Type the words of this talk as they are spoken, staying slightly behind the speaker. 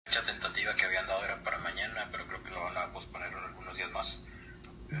fecha tentativa que habían dado era para mañana, pero creo que lo van a posponer algunos días más.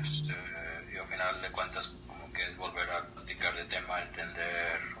 Y al final de cuentas, como que es volver a platicar de tema,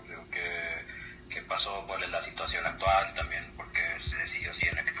 entender qué pasó, cuál es la situación actual también, porque se decidió así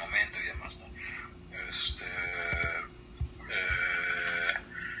en aquel momento y demás, ¿no?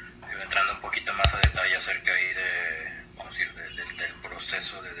 Entrando un poquito más a detalle acerca ahí de, vamos a decir, del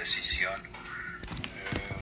proceso de decisión.